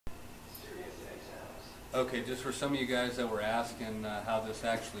Okay, just for some of you guys that were asking how this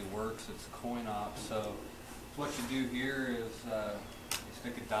actually works, it's coin op. So what you do here is you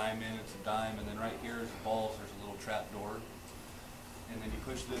stick a dime in, it's a dime, and then right here is the balls, there's a little trap door. And then you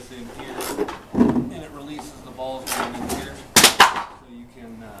push this in here, and it releases the balls down in here, so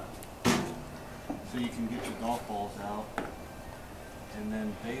you can get your golf balls out. And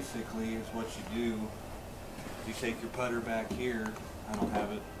then basically is what you do, you take your putter back here. I don't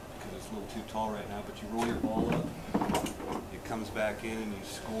have it because it's a little too tall right now, but you roll your ball up, it comes back in and you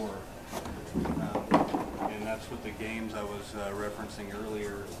score. And that's what the games I was referencing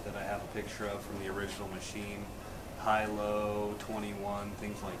earlier that I have a picture of from the original machine. High, low, 21,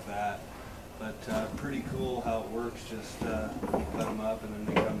 things like that. But pretty cool how it works. Just you cut them up and then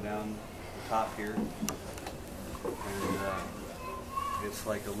they come down the top here. And it's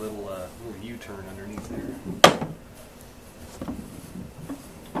like a little U-turn underneath there.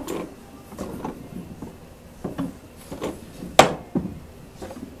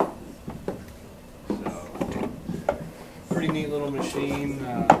 Pretty neat little machine,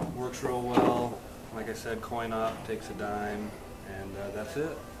 works real well. Like I said, coin op, takes a dime, and that's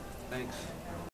it. Thanks.